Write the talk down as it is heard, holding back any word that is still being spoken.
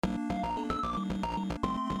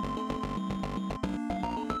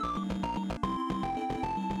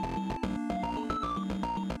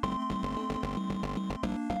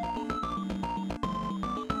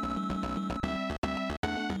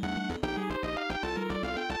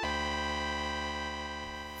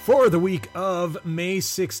For the week of May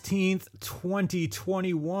 16th,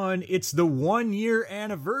 2021, it's the 1-year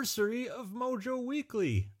anniversary of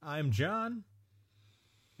MoJoWeekly. I'm John.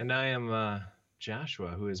 And I am Joshua,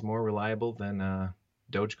 who is more reliable than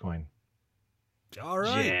Dogecoin. All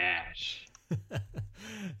right. Josh.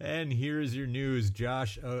 And here's your news,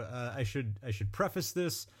 Josh. I should preface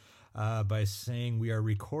this by saying we are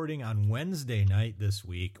recording on Wednesday night this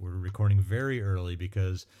week. We're recording very early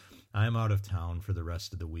because I'm out of town for the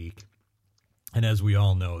rest of the week. And as we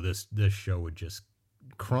all know, this show would just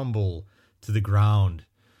crumble to the ground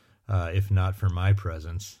if not for my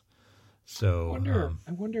presence. So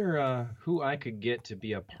I wonder who I could get to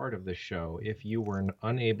be a part of the show if you were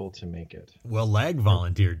unable to make it. Well, Lag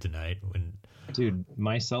volunteered tonight. Dude,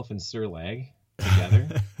 myself and Sir Lag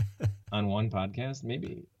together on one podcast,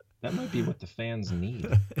 maybe that might be what the fans need.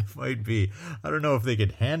 It might be. I don't know if they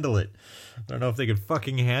could handle it. I don't know if they could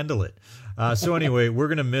fucking handle it. So anyway, we're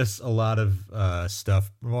going to miss a lot of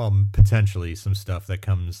stuff. Well, potentially some stuff that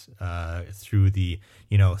comes through the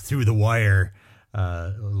wire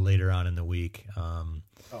later on in the week.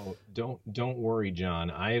 Don't worry,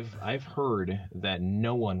 John. I've heard that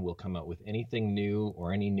no one will come out with anything new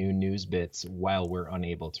or any new news bits while we're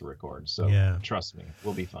unable to record. So yeah. Trust me,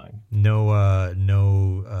 we'll be fine. No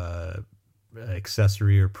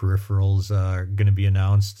accessory or peripherals are going to be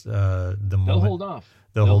announced. They'll hold off.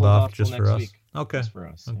 They'll hold off just for us. Week. Okay. Just for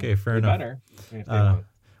us. Okay, fair enough. Better.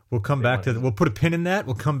 We'll come back to we'll put a pin in that.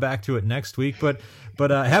 We'll come back to it next week. But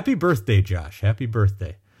happy birthday, Josh. Happy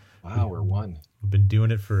birthday. Wow, we're one. We've been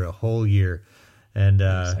doing it for a whole year. And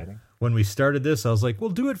when we started this, I was like, we'll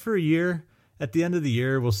do it for a year. At the end of the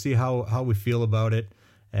year, we'll see how we feel about it.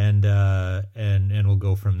 And we'll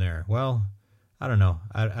go from there. Well, I don't know.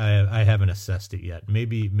 I haven't assessed it yet.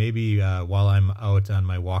 Maybe while I'm out on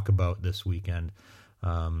my walkabout this weekend,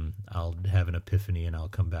 I'll have an epiphany and I'll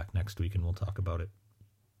come back next week and we'll talk about it.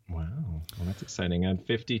 Wow. Well, that's exciting. I'm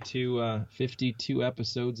 52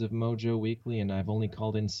 episodes of MoJoWeekly, and I've only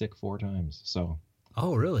called in sick 4 times. So.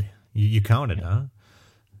 Oh, really? You counted, yeah. Huh?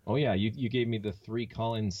 Oh, yeah. You gave me the 3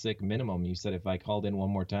 call-in sick minimum. You said if I called in one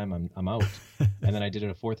more time, I'm out. And then I did it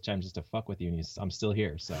a 4th time just to fuck with you, and I'm still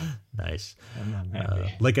here. So nice. I'm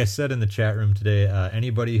happy. Like I said in the chat room today,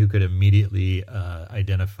 anybody who could immediately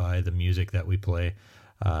identify the music that we play,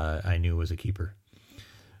 I knew was a keeper.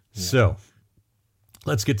 Yeah. So.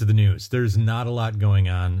 Let's get to the news. There's not a lot going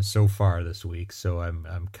on so far this week, so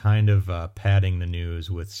I'm kind of padding the news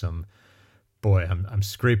with some. Boy, I'm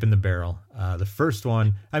scraping the barrel. The first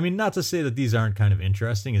one, I mean, not to say that these aren't kind of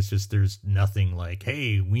interesting. It's just there's nothing like,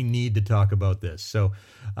 hey, we need to talk about this. So,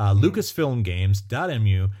 Lucasfilm Games,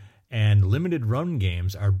 .mu, and Limited Run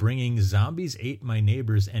Games are bringing Zombies Ate My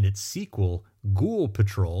Neighbors and its sequel, Ghoul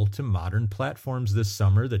Patrol, to modern platforms this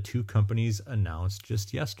summer. The 2 companies announced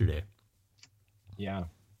just yesterday. Yeah,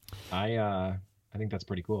 I think that's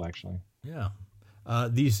pretty cool, actually. Yeah,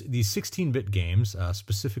 these 16-bit games,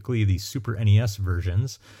 specifically the Super NES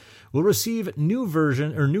versions, will receive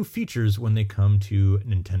new features when they come to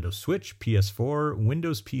Nintendo Switch, PS4,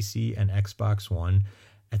 Windows PC, and Xbox One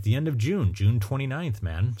at the end of June 29th,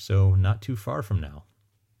 man. So not too far from now.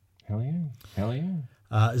 Hell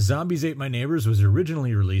yeah. Zombies Ate My Neighbors was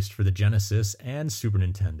originally released for the Genesis and Super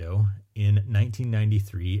Nintendo in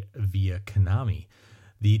 1993 via Konami.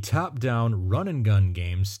 The top-down run-and-gun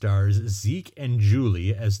game stars Zeke and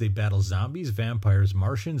Julie as they battle zombies, vampires,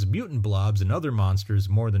 Martians, mutant blobs, and other monsters.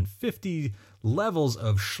 More than 50 levels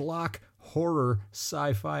of schlock horror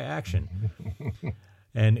sci-fi action.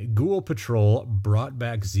 And Ghoul Patrol brought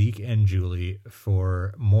back Zeke and Julie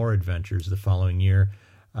for more adventures the following year.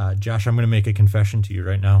 Josh, I'm going to make a confession to you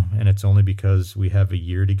right now, and it's only because we have a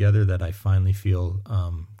year together that I finally feel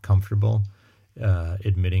comfortable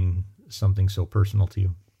admitting something so personal to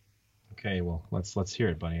you. Okay, well, let's hear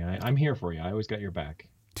it, buddy. I'm here for you. I always got your back.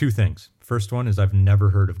 2 things. First one is I've never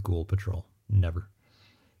heard of Ghoul Patrol. Never.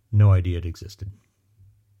 No idea it existed.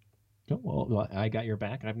 Oh, well, I got your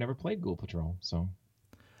back. I've never played Ghoul Patrol, so.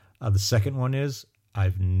 The second one is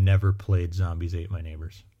I've never played Zombies Ate My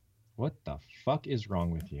Neighbors. What the fuck is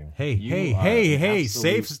wrong with you? Hey,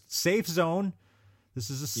 safe zone. This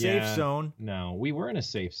is a safe zone. No, we were in a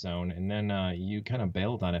safe zone, and then you kind of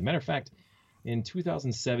bailed on it. Matter of fact, in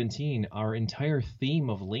 2017, our entire theme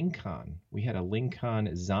of Lincoln, we had a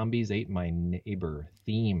Lincoln Zombies Ate My Neighbor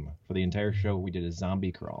theme for the entire show. We did a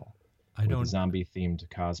zombie crawl. With a zombie-themed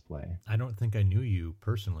cosplay. I don't think I knew you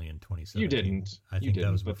personally in 2017. You didn't. I think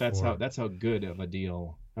that was but before. that's how good of a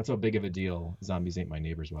deal. That's how big of a deal Zombies Ate My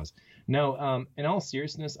Neighbors was. No, in all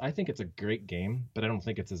seriousness, I think it's a great game, but I don't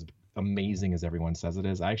think it's as amazing as everyone says it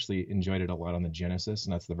is. I actually enjoyed it a lot on the Genesis,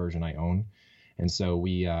 and that's the version I own. And so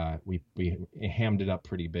we hammed it up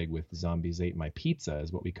pretty big with Zombies Ate My Pizza,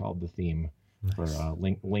 is what we called the theme for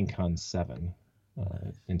Lincoln 7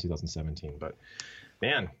 in 2017. But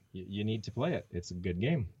man, you need to play it. It's a good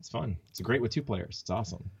game. It's fun. It's great with 2 players. It's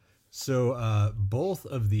awesome. So both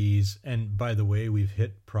of these, and by the way, we've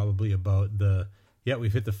hit probably about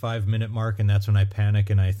we've hit the 5-minute mark, and that's when I panic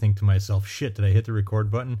and I think to myself, shit, did I hit the record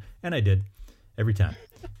button? And I did. Every time.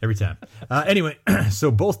 Anyway, so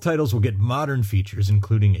both titles will get modern features,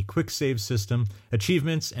 including a quick save system,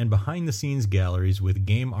 achievements, and behind-the-scenes galleries with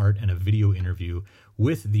game art and a video interview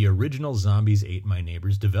with the original Zombies Ate My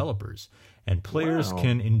Neighbors developers. And players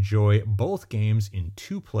can enjoy both games in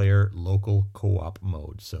 2-player local co-op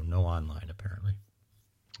mode, so no online, apparently.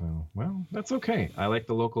 Oh, well, that's okay. I like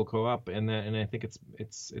the local co-op, and I think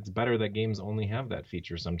it's better that games only have that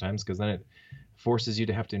feature sometimes, because then it forces you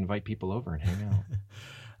to have to invite people over and hang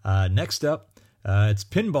out. Next up, it's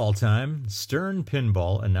pinball time. Stern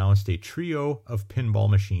Pinball announced a trio of pinball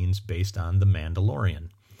machines based on The Mandalorian.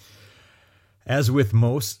 As with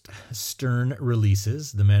most Stern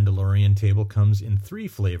releases, the Mandalorian table comes in 3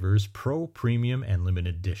 flavors: Pro, Premium, and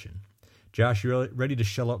Limited Edition. Josh, you ready to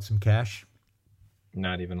shell out some cash?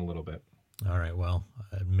 Not even a little bit. All right, well,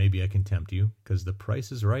 maybe I can tempt you, because the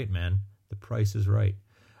price is right, man. The price is right.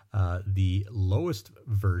 The lowest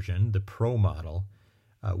version, the Pro model,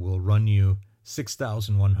 will run you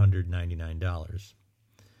 $6,199.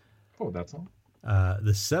 Oh, that's all?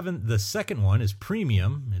 The second one is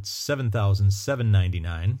Premium. It's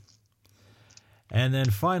 $7,799. And then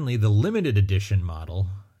finally, the limited edition model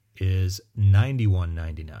is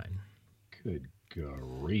 $91.99. Good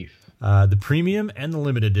grief. The Premium and the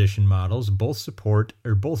limited edition models both sport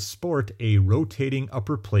a rotating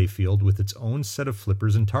upper playfield with its own set of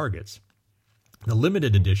flippers and targets. The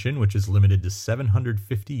limited edition, which is limited to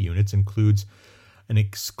 750 units, includes an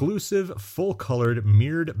exclusive full-colored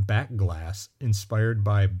mirrored back glass inspired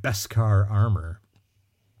by Beskar armor,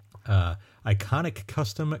 iconic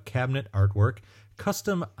custom cabinet artwork,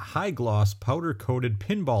 custom high-gloss powder-coated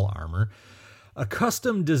pinball armor, a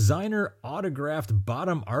custom designer autographed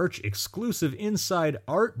bottom arch, exclusive inside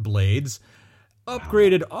art blades,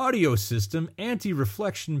 upgraded audio system,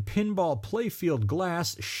 anti-reflection pinball playfield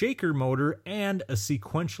glass, shaker motor, and a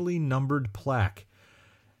sequentially numbered plaque.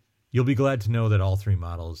 You'll be glad to know that all 3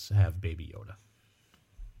 models have Baby Yoda.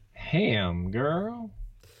 Ham, girl.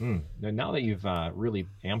 Now that you've really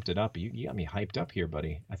amped it up, you got me hyped up here,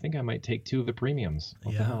 buddy. I think I might take 2 of the premiums.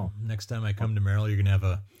 What the hell? Next time I come to Merrill, you're going to have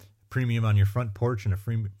a premium on your front porch and a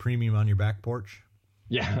premium on your back porch.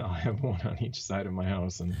 Yeah, I'll have one on each side of my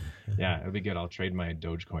house, and yeah, it'll be good. I'll trade my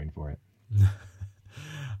Dogecoin for it.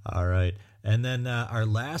 All right. And then our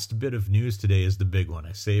last bit of news today is the big one.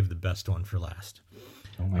 I saved the best one for last.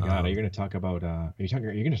 Oh my God! Are you going to talk about? Are you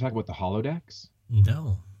going to talk about the Holodexxx?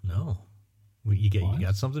 No. You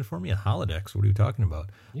got something for me? A Holodexxx? What are you talking about?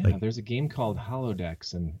 Yeah, there's a game called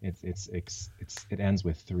Holodexxx, and it ends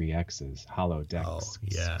with 3 X's. Holodexxx. Oh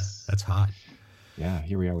yeah, that's hot. Yeah,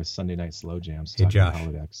 here we are with Sunday Night Slow Jams. Hey Josh,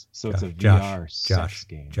 Holodexxx. So it's a VR sex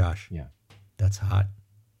game. Josh. Yeah, that's hot.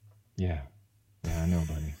 Yeah, I know,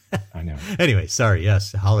 buddy. I know. Anyway, sorry.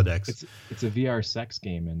 Yes, Holodexxx. It's a VR sex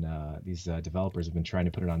game, and these developers have been trying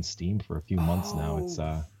to put it on Steam for a few months now. It's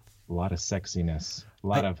a lot of sexiness, a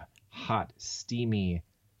lot of hot, steamy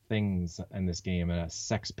things in this game, and a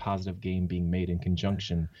sex-positive game being made in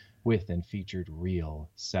conjunction with and featured real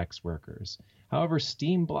sex workers. However,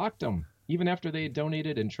 Steam blocked them, even after they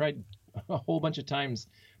donated and tried a whole bunch of times,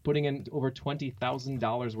 putting in over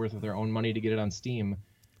 $20,000 worth of their own money to get it on Steam.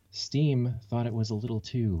 Steam thought it was a little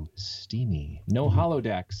too steamy. No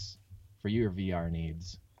Holodexxx for your VR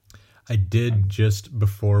needs. I did just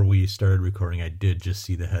before we started recording, I did just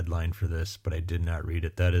see the headline for this, but I did not read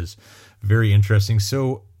it. That is very interesting.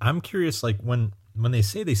 So I'm curious, like when they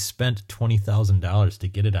say they spent $20,000 to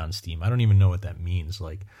get it on Steam, I don't even know what that means.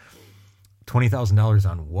 Like $20,000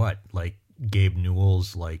 on what? Like Gabe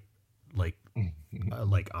Newell's like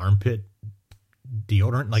armpit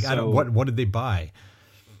deodorant? Like so, what did they buy?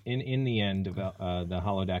 In the end, the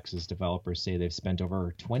Holodexx's developers say they've spent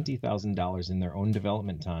over $20,000 in their own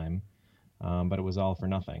development time, but it was all for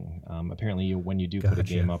nothing. Apparently, when you do put a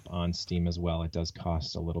game up on Steam as well, it does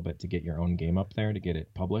cost a little bit to get your own game up there to get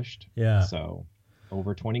it published. Yeah. So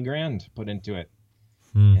over $20,000 put into it,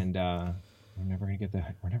 and we're never gonna get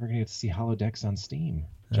to see Holodexxx on Steam.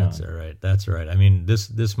 John. That's all right. I mean,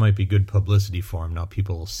 this might be good publicity for them. Now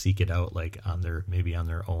people will seek it out like on their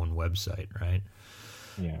own website, right?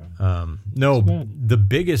 Yeah. No, the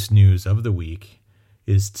biggest news of the week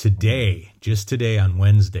is today, just today on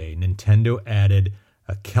Wednesday, Nintendo added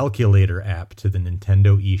a calculator app to the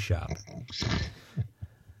Nintendo eShop.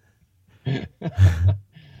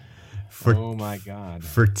 Oh my God.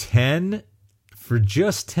 For just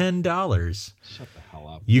 $10. Shut the hell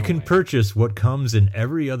up. You can purchase what comes in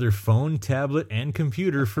every other phone, tablet, and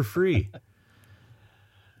computer for free.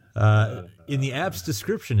 In the app's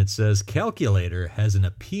description, it says, Calculator has an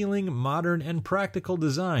appealing, modern, and practical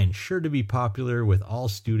design, sure to be popular with all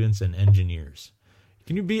students and engineers.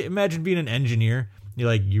 Can you imagine being an engineer? You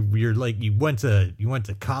went to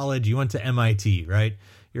college, you went to MIT, right?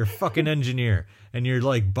 You're a fucking engineer, and you're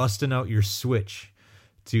like busting out your Switch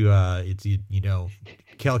to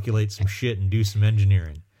calculate some shit and do some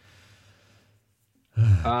engineering.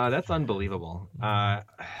 That's unbelievable. That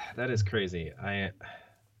is crazy.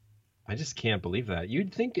 I just can't believe that.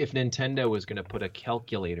 You'd think if Nintendo was going to put a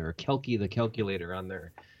calculator, the calculator on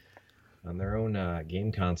their own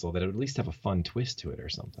game console, that it would at least have a fun twist to it or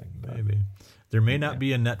something. But, maybe. There may not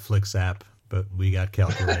be a Netflix app, but we got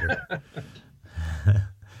calculator.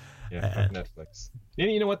 Yeah, fuck Netflix.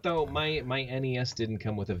 And you know what, though? My NES didn't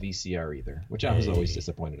come with a VCR either, which I was always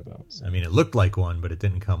disappointed about. So. I mean, it looked like one, but it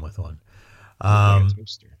didn't come with one. Like a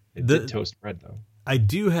toaster. It did toast bread, though. I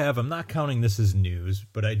do have, I'm not counting this as news,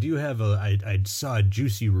 but I do have I saw a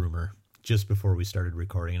juicy rumor just before we started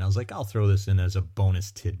recording, and I was like, I'll throw this in as a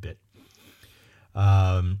bonus tidbit.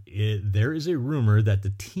 There is a rumor that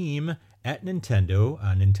the team at Nintendo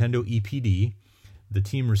EPD, the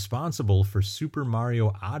team responsible for Super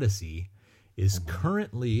Mario Odyssey, is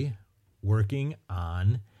currently working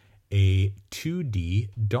on a 2D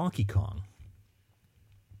Donkey Kong.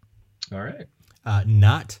 All right.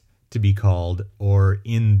 Not to be called or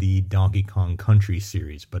in the Donkey Kong Country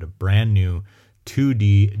series, but a brand new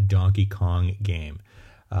 2D Donkey Kong game.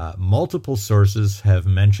 Multiple sources have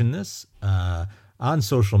mentioned this on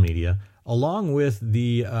social media, along with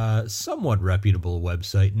the somewhat reputable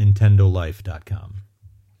website NintendoLife.com.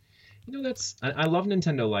 You know, I love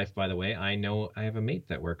Nintendo Life, by the way. I have a mate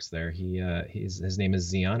that works there. His name is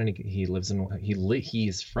Zion, and he lives in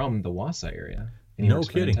he's from the Wausau area. And he no works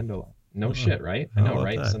kidding. For Nintendo Life. No shit, right? I know,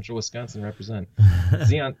 right? That? Central Wisconsin represent.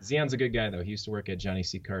 Zion's a good guy, though. He used to work at Johnny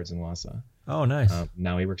C. Cards in Wausau. Oh, nice.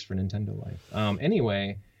 Now he works for Nintendo Life.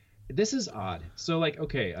 Anyway, this is odd. So, like,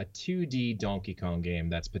 okay, a 2D Donkey Kong game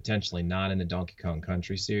that's potentially not in the Donkey Kong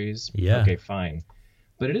Country series. Yeah. Okay, fine.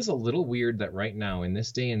 But it is a little weird that right now, in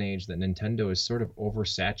this day and age, that Nintendo is sort of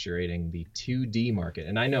oversaturating the 2D market.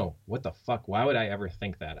 And I know, what the fuck? Why would I ever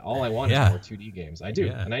think that? All I want is more 2D games. I do,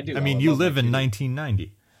 and I do. I mean, you live in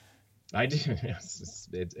 1990. I do. Yes,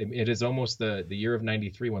 it is almost the year of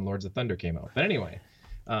 93 when Lords of Thunder came out. But anyway,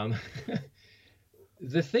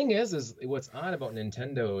 the thing is what's odd about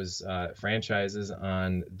Nintendo's franchises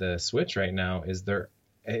on the Switch right now is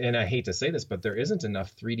and I hate to say this, but there isn't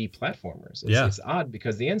enough 3D platformers. It's odd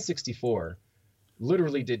because the N64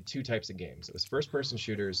 literally did two types of games. It was first-person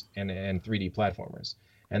shooters and 3D platformers.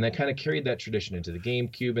 And they kind of carried that tradition into the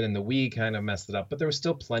GameCube, and then the Wii kind of messed it up. But there was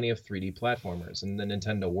still plenty of 3D platformers in the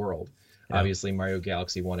Nintendo world. Yeah. Obviously, Mario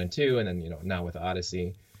Galaxy 1 and 2, and then now with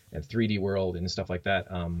Odyssey and 3D World and stuff like that.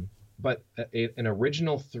 But an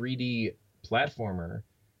original 3D platformer,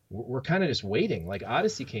 we're kind of just waiting. Like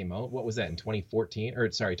Odyssey came out, what was that, in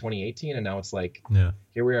 2018, and now it's like,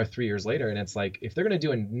 here we are 3 years later, and it's like, if they're going to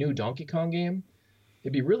do a new Donkey Kong game,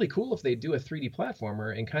 it'd be really cool if they do a 3D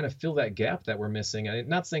platformer and kind of fill that gap that we're missing. And I'm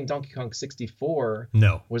not saying Donkey Kong 64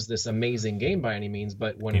 was this amazing game by any means,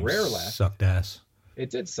 but when Rare left, sucked ass. It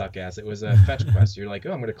did suck ass. It was a fetch quest. You're like,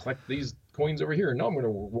 oh, I'm going to collect these coins over here. No, I'm going to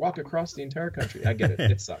walk across the entire country. I get it.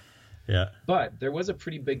 It sucked. Yeah. But there was a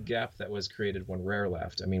pretty big gap that was created when Rare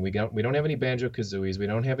left. I mean, we don't have any Banjo-Kazooies. We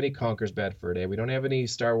don't have any Conker's Bad Fur Day. We don't have any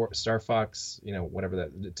Star Fox, whatever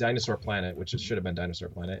that, Dinosaur Planet, which should have been Dinosaur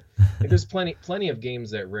Planet. Like, there's plenty of games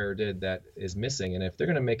that Rare did that is missing. And if they're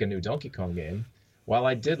going to make a new Donkey Kong game, while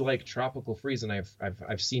I did like Tropical Freeze, and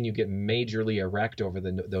I've seen you get majorly erect over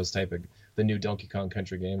the new Donkey Kong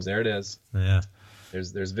Country games. There it is. Yeah.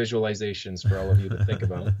 There's visualizations for all of you to think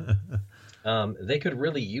about. They could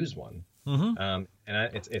really use one. Mm-hmm.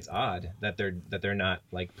 It's odd that they're not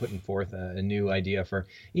like putting forth a new idea for,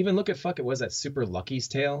 even look at was that Super Lucky's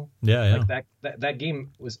Tale? Yeah. Like that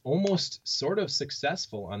game was almost sort of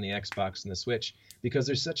successful on the Xbox and the Switch because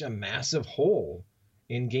there's such a massive hole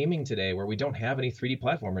in gaming today where we don't have any 3D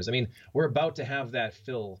platformers. I mean, we're about to have that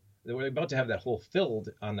hole filled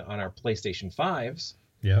on our PlayStation 5s.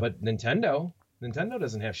 Yeah. But Nintendo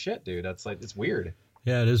doesn't have shit, dude. That's like, it's weird.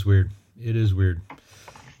 Yeah, it is weird.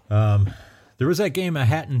 There was that game, A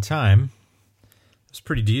Hat in Time. It was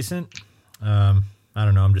pretty decent. I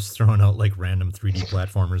don't know. I'm just throwing out like random 3D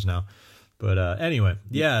platformers now. But anyway,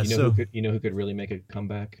 yeah. You know who could really make a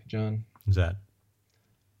comeback, John? Who's that?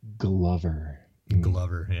 Glover.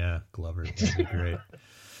 Glover, yeah, Glover. That'd be great.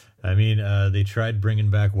 I mean, they tried bringing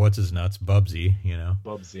back what's-his-nuts, Bubsy, you know.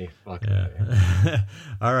 Bubsy, fuck yeah.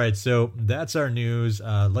 All right, so that's our news.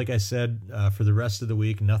 Like I said, for the rest of the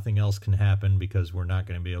week, nothing else can happen because we're not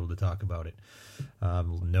going to be able to talk about it.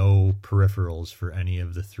 No peripherals for any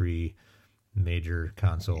of the three major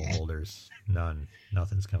console holders. None.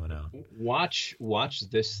 Nothing's coming out. Watch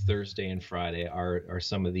this Thursday and Friday are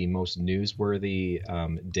some of the most newsworthy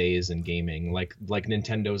days in gaming. Like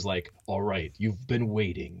Nintendo's like, all right, you've been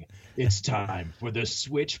waiting. It's time for the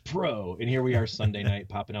Switch Pro. And here we are Sunday night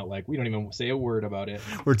popping out like we don't even say a word about it.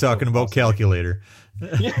 We're talking about awesome. Calculator.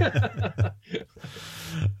 Yeah.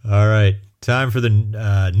 All right. Time for the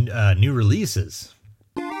new releases.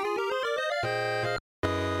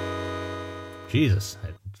 Jesus.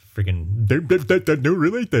 Freaking new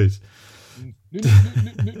releases.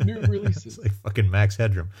 New releases. It's like fucking Max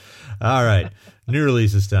Headroom. All right. New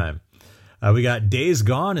releases time. We got Days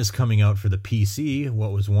Gone is coming out for the PC.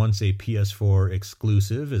 What was once a PS4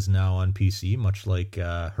 exclusive is now on PC, much like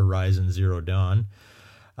Horizon Zero Dawn.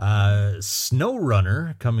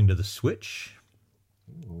 SnowRunner coming to the Switch.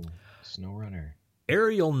 Ooh, SnowRunner.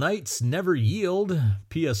 Aerial Knights Never Yield.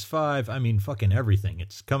 PS5. I mean, fucking everything.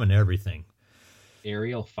 It's coming to everything.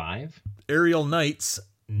 Aerial 5? Aerial Knights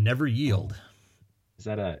Never Yield. Is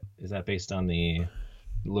that based on the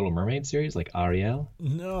Little Mermaid series, like Ariel?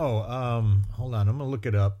 No, hold on, I'm gonna look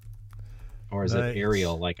it up. Or is it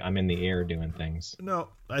Ariel, like I'm in the air doing things? No,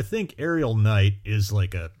 I think Aerial Knight is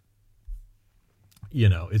like a,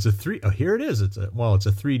 it's a here it is. It's a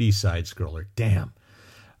 3D side scroller. Damn.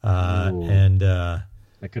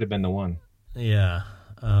 That could have been the one. Yeah.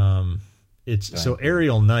 So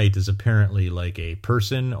Aerial Knight is apparently like a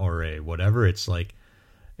person or a whatever. It's like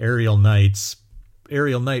Aerial Knight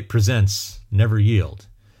presents Never Yield.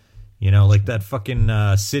 Like that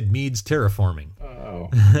fucking Sid Mead's Terraforming. Oh.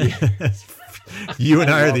 You and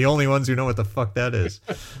I are the only ones who know what the fuck that is.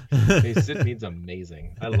 Hey, Sid Mead's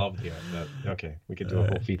amazing. I love that. Okay, we could do a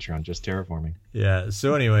whole feature on just terraforming. Yeah.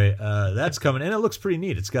 So anyway, that's coming, and it looks pretty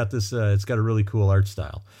neat. It's got this. It's got a really cool art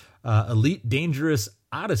style. Elite Dangerous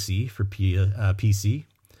Odyssey for PC.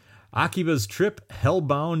 Akiba's Trip,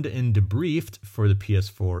 Hellbound and Debriefed for the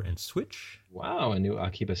PS4 and Switch. Wow, a new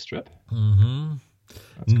Akiba strip. Mm-hmm.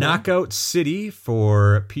 Cool. Knockout City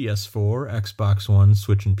for PS4, Xbox One,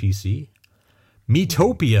 Switch, and PC.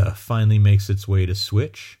 Miitopia finally makes its way to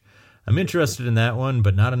Switch. I'm interested in that one,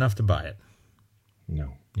 but not enough to buy it.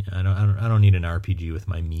 No. Yeah, I don't need an RPG with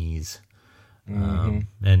my Miis. Mm-hmm.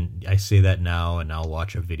 And I say that now, and I'll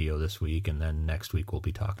watch a video this week, and then next week we'll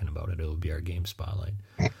be talking about it. It'll be our game spotlight.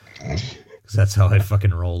 Because that's how I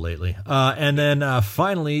fucking roll lately. And then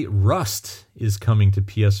finally, Rust is coming to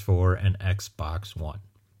PS4 and Xbox One.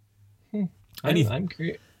 Anything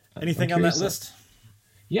on that list?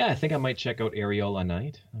 Yeah, I think I might check out Areola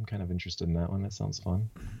Knight. I'm kind of interested in that one. That sounds fun.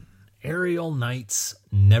 Aerial Knights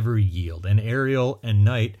Never Yield. And Aerial and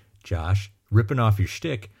Knight, Josh, ripping off your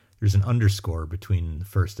shtick, there's an underscore between the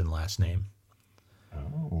first and last name.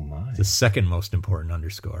 Oh, my. It's the second most important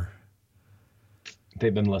underscore.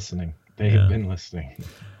 They've been listening. They've been listening.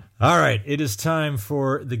 All right, it is time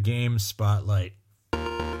for the game spotlight.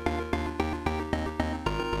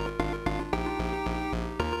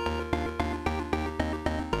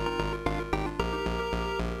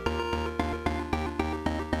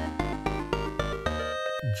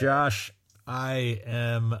 Josh, I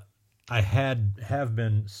have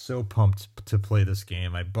been so pumped to play this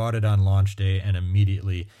game. I bought it on launch day and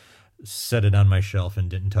immediately set it on my shelf and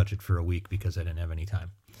didn't touch it for a week because I didn't have any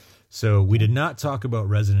time. So we did not talk about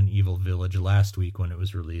Resident Evil Village last week when it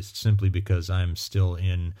was released, simply because I'm still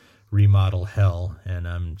in remodel hell and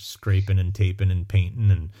I'm scraping and taping and painting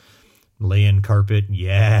and laying carpet.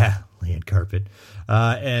 Yeah, laying carpet.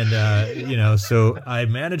 So I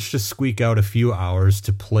managed to squeak out a few hours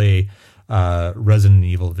to play Resident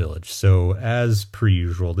Evil Village. So as per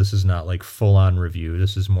usual, this is not like full-on review.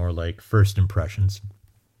 This is more like first impressions.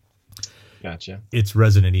 Gotcha. It's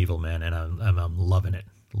Resident Evil, man, and I'm loving it.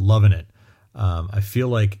 Loving it. I feel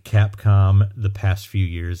like Capcom the past few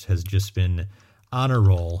years has just been on a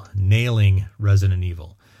roll, nailing Resident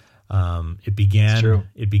Evil. It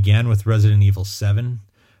began with Resident Evil 7,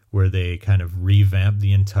 where they kind of revamped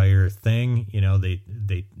the entire thing.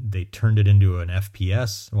 They turned it into an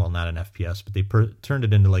FPS. Well, not an FPS, but they turned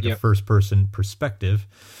it into like a first-person perspective.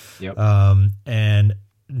 Yep. And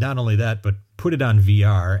not only that, but put it on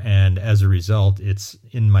VR, and as a result, it's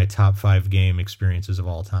in my top 5 game experiences of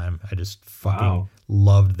all time. I just fucking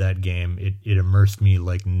loved that game. It immersed me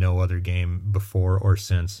like no other game before or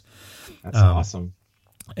since. That's awesome.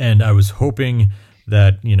 And I was hoping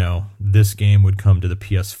that, you know, this game would come to the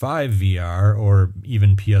PS5 VR or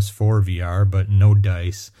even PS4 VR, but no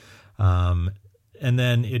dice. And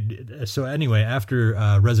then so anyway,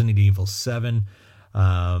 after Resident Evil 7,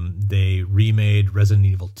 they remade Resident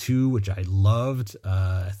Evil 2, which I loved.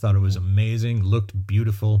 I thought it was amazing, looked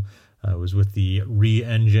beautiful. It was with the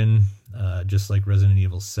re-engine, just like Resident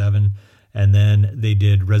Evil 7. And then they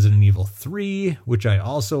did Resident Evil 3, which I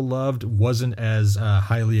also loved. Wasn't as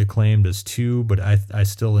highly acclaimed as 2, but I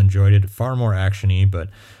still enjoyed it. Far more action-y, but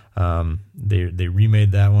they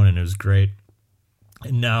remade that one, and it was great.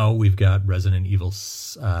 And now we've got Resident Evil,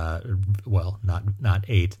 not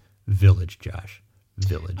 8, Village, Josh.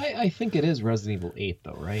 Village. I think it is Resident Evil 8,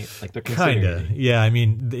 though, right? Like they're kind of. Yeah, I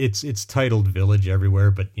mean, it's titled Village everywhere,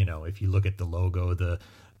 but, you know, if you look at the logo, the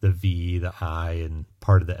V, the I, and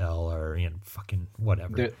part of the L are, you know, fucking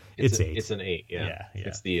whatever. It's 8. It's an 8, yeah.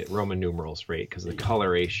 It's the Roman numerals for 8 because the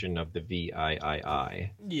coloration of the VIII.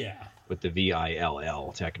 Yeah. With the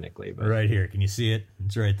VILL, technically. But right here. Can you see it?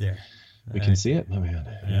 It's right there. We can see it, my man.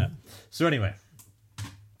 Yeah. So anyway.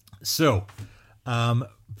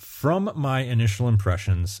 From my initial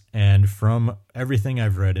impressions and from everything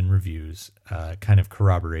I've read in reviews, kind of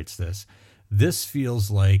corroborates this. This feels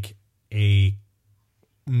like a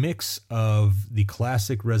mix of the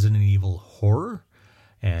classic Resident Evil horror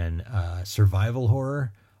and survival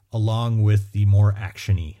horror, along with the more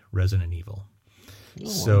action-y Resident Evil. Oh,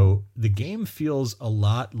 so the game feels a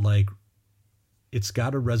lot like it's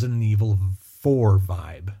got a Resident Evil 4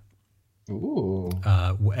 vibe. Ooh.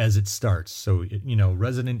 As it starts. So, you know,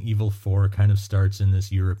 Resident Evil 4 kind of starts in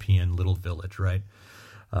this European little village, right?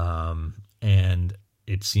 And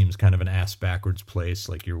it seems kind of an ass-backwards place,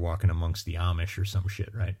 like you're walking amongst the Amish or some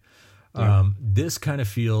shit, right? Yeah. This kind of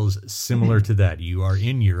feels similar to that. You are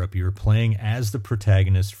in Europe. You're playing as the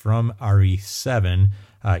protagonist from RE7,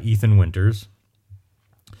 Ethan Winters.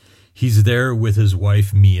 He's there with his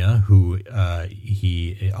wife, Mia, who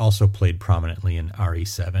he also played prominently in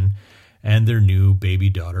RE7, and their new baby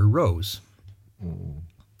daughter, Rose.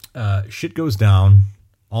 Shit goes down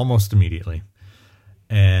almost immediately.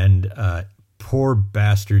 And poor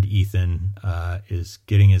bastard Ethan is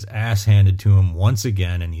getting his ass handed to him once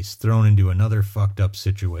again, and he's thrown into another fucked up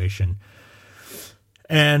situation.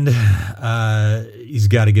 And he's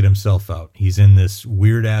got to get himself out. He's in this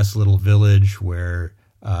weird-ass little village where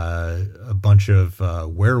a bunch of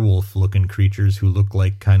werewolf-looking creatures who look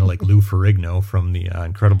like kind of like Lou Ferrigno from the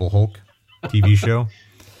Incredible Hulk TV show.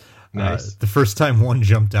 Nice. The first time one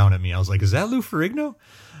jumped down at me, I was like, is that Lou Ferrigno?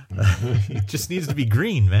 It just needs to be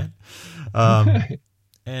green, man.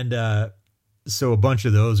 So a bunch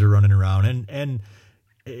of those are running around, and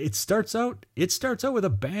it starts out with a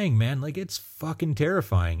bang, man. Like, it's fucking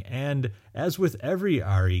terrifying. And as with every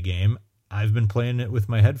RE game, I've been playing it with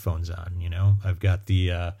my headphones on. You know, I've got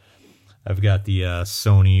the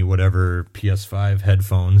Sony whatever PS5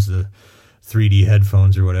 headphones, the 3D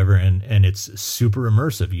headphones or whatever, and it's super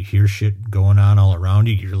immersive. You hear shit going on all around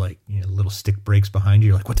you. You're like, you know, little stick breaks behind you.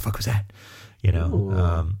 You're like, what the fuck was that? You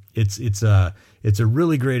know, it's a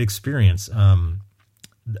really great experience.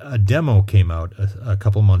 A demo came out a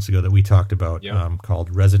couple months ago that we talked about,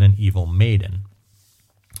 called Resident Evil Maiden.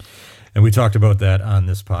 And we talked about that on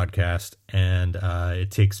this podcast, and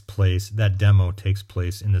that demo takes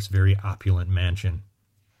place in this very opulent mansion.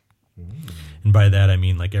 And by that, I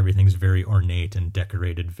mean, like, everything's very ornate and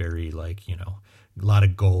decorated, very, like, you know, a lot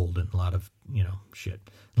of gold and a lot of, you know, shit.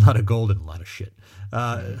 A lot of gold and a lot of shit.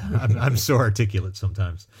 I'm so articulate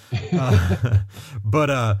sometimes. But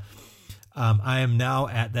I am now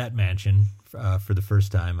at that mansion for the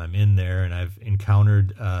first time. I'm in there, and I've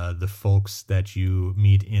encountered the folks that you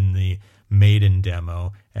meet in the Maiden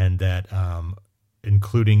demo, and that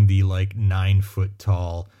including the, like, 9-foot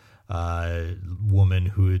tall woman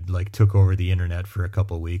who had, like, took over the internet for a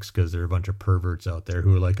couple of weeks because there are a bunch of perverts out there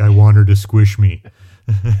who are like, I want her to squish me.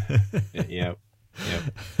 Yep.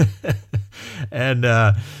 And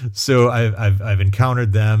so I've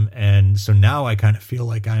encountered them, and so now I kind of feel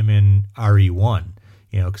like I'm in RE1,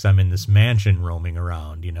 you know, because I'm in this mansion roaming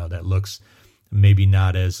around, you know, that looks maybe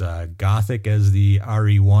not as gothic as the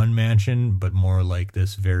RE1 mansion, but more like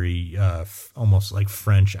this very almost like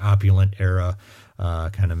French opulent era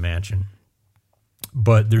kind of mansion.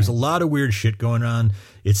 But there's a lot of weird shit going on.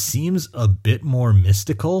 It seems a bit more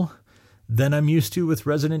mystical than I'm used to with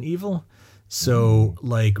Resident Evil. So,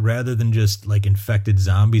 like, rather than just, like, infected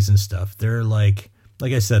zombies and stuff, they're, like,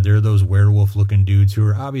 like I said, there are those werewolf looking dudes who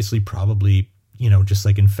are obviously probably, just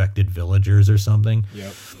like infected villagers or something.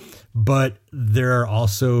 Yep. But there are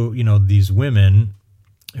also, these women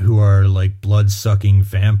who are like blood-sucking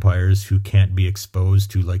vampires who can't be exposed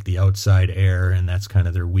to like the outside air, and that's kind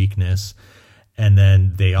of their weakness. And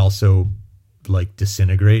then they also like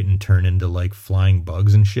disintegrate and turn into like flying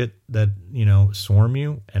bugs and shit that, swarm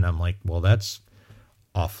you. And I'm like, well, that's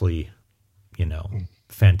awfully,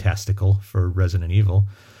 fantastical for Resident Evil.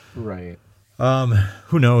 Right.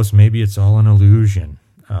 Who knows? Maybe it's all an illusion.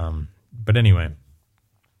 But anyway,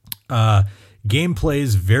 gameplay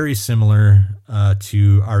is very similar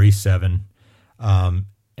to RE7.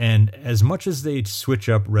 And as much as they switch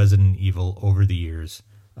up Resident Evil over the years,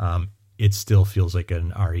 it still feels like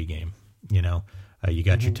an RE game. You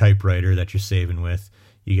got your typewriter that you're saving with.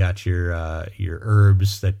 You got your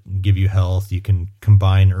herbs that give you health. You can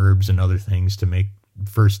combine herbs and other things to make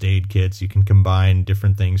first aid kits. You can combine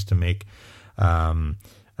different things to make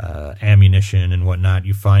ammunition and whatnot.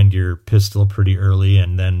 You find your pistol pretty early,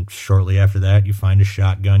 and then shortly after that, you find a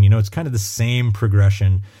shotgun. It's kind of the same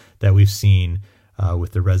progression that we've seen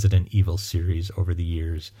with the Resident Evil series over the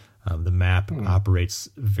years. The map operates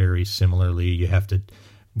very similarly. You have to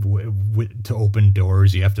open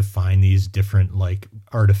doors, you have to find these different like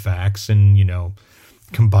artifacts and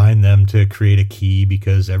combine them to create a key,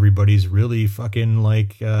 because everybody's really fucking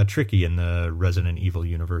like tricky in the Resident Evil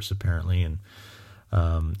universe apparently. And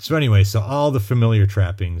so anyway, so all the familiar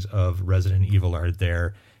trappings of Resident Evil are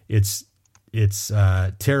there. It's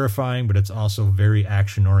terrifying, but it's also very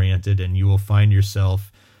action oriented, and you will find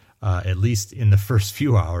yourself at least in the first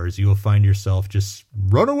few hours, you will find yourself just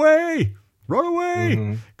run away,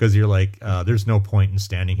 because you're like, there's no point in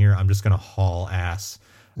standing here. I'm just going to haul ass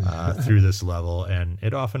through this level, and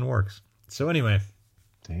it often works. So anyway,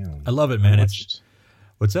 damn, I love it, man.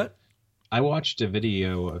 What's that? I watched a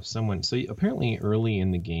video of someone. So apparently early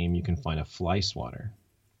in the game, you can find a fly swatter.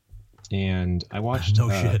 And I watched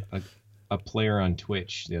a player on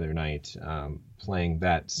Twitch the other night playing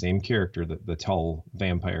that same character, the tall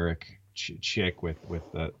vampiric chick with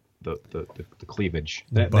the cleavage,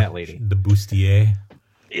 that lady, the bustier.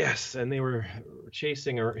 Yes, and they were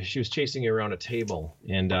chasing her. She was chasing her around a table,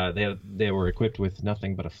 and they were equipped with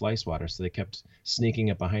nothing but a fly swatter. So they kept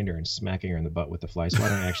sneaking up behind her and smacking her in the butt with the fly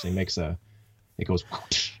swatter. And it actually it goes,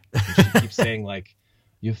 and she keeps saying like,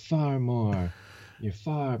 "You're far more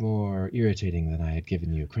irritating than I had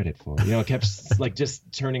given you credit for." It kept like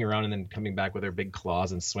just turning around and then coming back with her big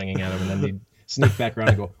claws and swinging at him, and then they'd sneak back around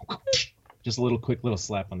and go. Just a quick little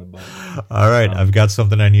slap on the butt. All right, I've got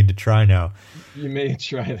something I need to try now. You may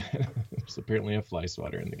try that. There's apparently a fly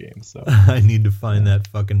swatter in the game, so I need to find that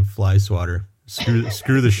fucking fly swatter.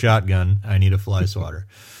 Screw the shotgun. I need a fly swatter.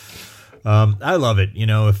 I love it.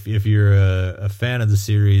 If you're a fan of the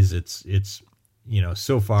series, it's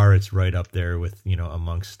so far it's right up there with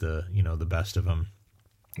amongst the the best of them.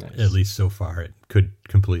 Nice. At least so far. It could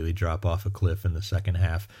completely drop off a cliff in the second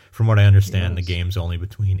half. From what I understand, the game's only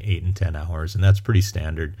between 8 and 10 hours, and that's pretty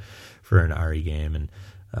standard for an RE game.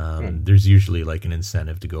 And there's usually like an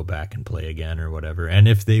incentive to go back and play again or whatever. And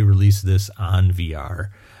if they release this on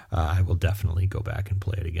VR, I will definitely go back and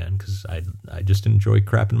play it again, because I just enjoy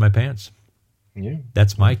crapping my pants. Yeah,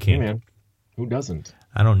 that's my kink. Hey, man. Who doesn't?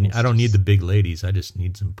 I don't need the big ladies. I just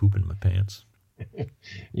need some poop in my pants.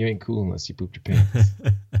 You ain't cool unless you pooped your pants.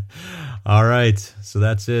 All right, so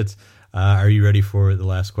that's it. Are you ready for the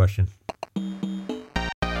last question?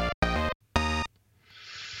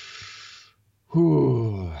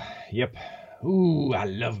 Ooh, yep. Ooh, I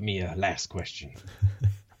love me a last question.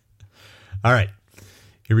 All right,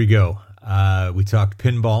 here we go. We talked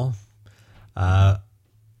pinball.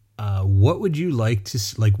 What would you like to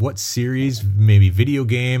what series, maybe video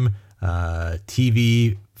game,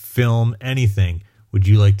 TV, film, anything would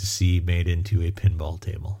you like to see made into a pinball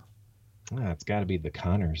table? It's got to be The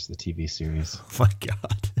Connors, the TV series. Oh my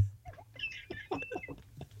God.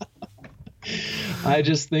 I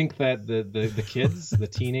just think that the kids, the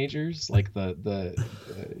teenagers, like oh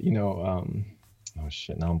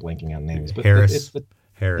shit, now I'm blanking on names. But Harris.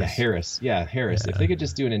 Harris. Yeah, Harris. Yeah. If they could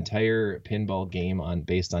just do an entire pinball game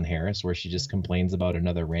based on Harris, where she just complains about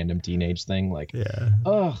another random teenage thing, like,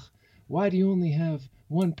 ugh, why do you only have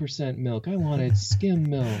 1% milk? I wanted skim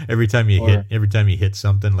milk. Every time you hit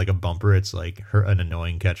something like a bumper, it's like an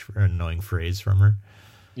annoying phrase from her.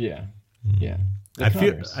 Yeah. Yeah. I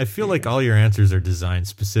feel like all your answers are designed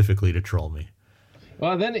specifically to troll me.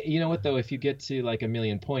 Well, then, you know what, though? If you get to like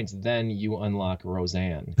 1,000,000 points, then you unlock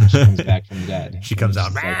Roseanne. She comes back from the dead. She comes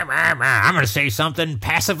out, I'm going to say something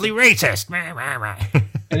passively racist.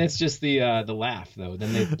 And it's just the laugh though.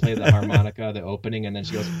 Then they play the harmonica, the opening, and then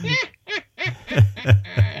she goes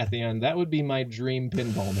at the end. That would be my dream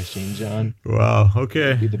pinball machine, John. Wow.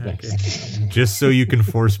 Okay. Be the best. Okay. Just so you can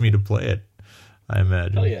force me to play it, I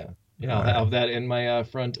imagine. Hell yeah. Yeah, I'll have that in my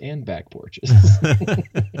front and back porches.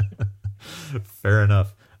 Fair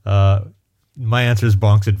enough. My answer is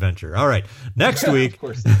Bonk's Adventure. All right. Next week. Of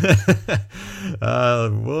course.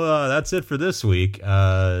 Well, that's it for this week.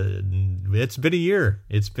 It's been a year.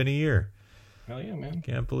 It's been a year. Hell yeah, man.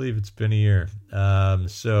 Can't believe it's been a year.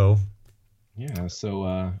 So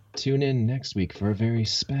tune in next week for a very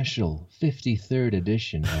special 53rd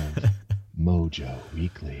edition of Mojo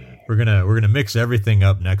Weekly. We're gonna mix everything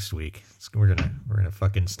up next week. We're gonna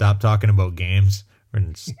fucking stop talking about games. We're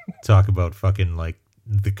gonna talk about fucking like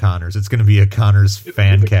the Connors. It's gonna be a Connors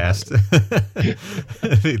fan cast.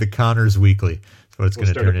 The Connors Weekly. That's what it's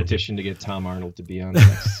gonna turn into. Start a petition to get Tom Arnold to be on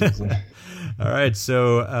next season. All right,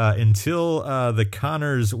 so until the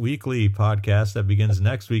Connors Weekly podcast that begins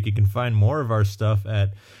next week, you can find more of our stuff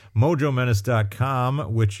at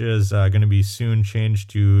MoJoMenace.com, which is going to be soon changed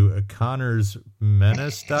to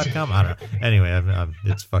ConnorsMenace.com. I don't know. Anyway,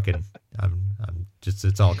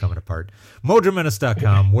 it's all coming apart.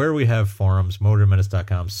 MoJoMenace.com, where we have forums,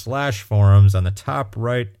 MoJoMenace.com/forums. On the top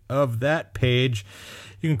right of that page,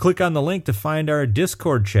 you can click on the link to find our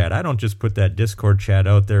Discord chat. I don't just put that Discord chat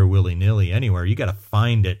out there willy-nilly anywhere. You got to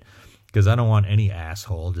find it, because I don't want any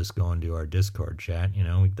asshole just going to our Discord chat. You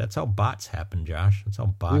know, that's how bots happen, Josh. That's how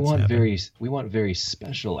bots happen. We want very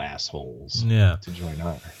special assholes to join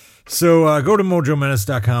our. So go to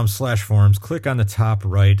mojomenace.com/forums, click on the top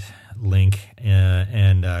right link,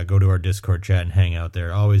 and go to our Discord chat and hang out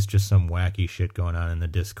there. Always just some wacky shit going on in the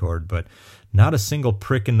Discord, but not a single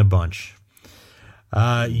prick in the bunch.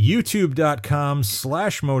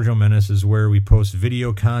 YouTube.com/mojomenace is where we post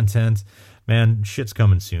video content. Man, shit's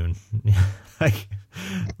coming soon.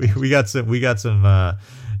 we got some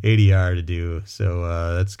ADR to do,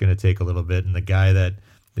 so that's gonna take a little bit. And the guy that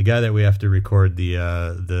we have to record the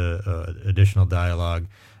additional dialogue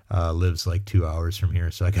lives like 2 hours from here,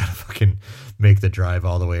 so I gotta fucking make the drive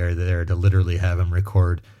all the way there to literally have him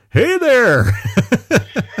record. Hey there.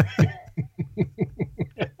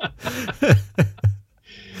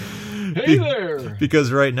 Hey there.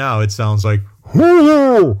 Because right now it sounds like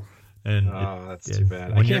hello. And that's too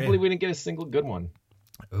bad. I can't believe we didn't get a single good one.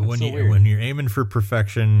 When you're aiming for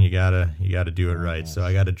perfection, you gotta do it right. So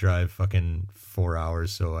I gotta drive fucking 4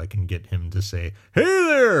 hours so I can get him to say "Hey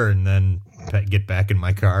there," and then get back in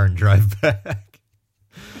my car and drive back.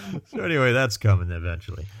 So anyway, that's coming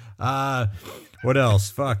eventually. What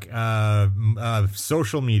else?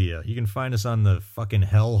 Social media. You can find us on the fucking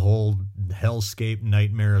hellscape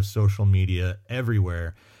nightmare of social media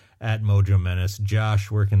everywhere at Mojo Menace.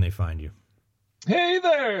 Josh, where can they find you? Hey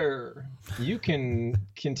there! You can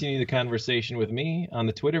continue the conversation with me on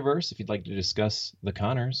the Twitterverse if you'd like to discuss the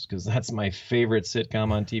Connors, because that's my favorite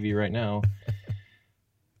sitcom on TV right now.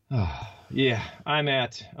 Yeah, I'm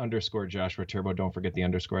at _Joshua Turbo. Don't forget the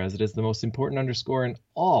underscore, as it is the most important underscore in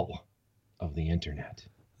all of the internet.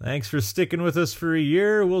 Thanks for sticking with us for a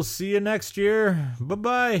year. We'll see you next year.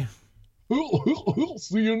 Bye-bye.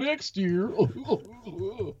 See you next year.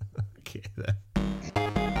 Okay,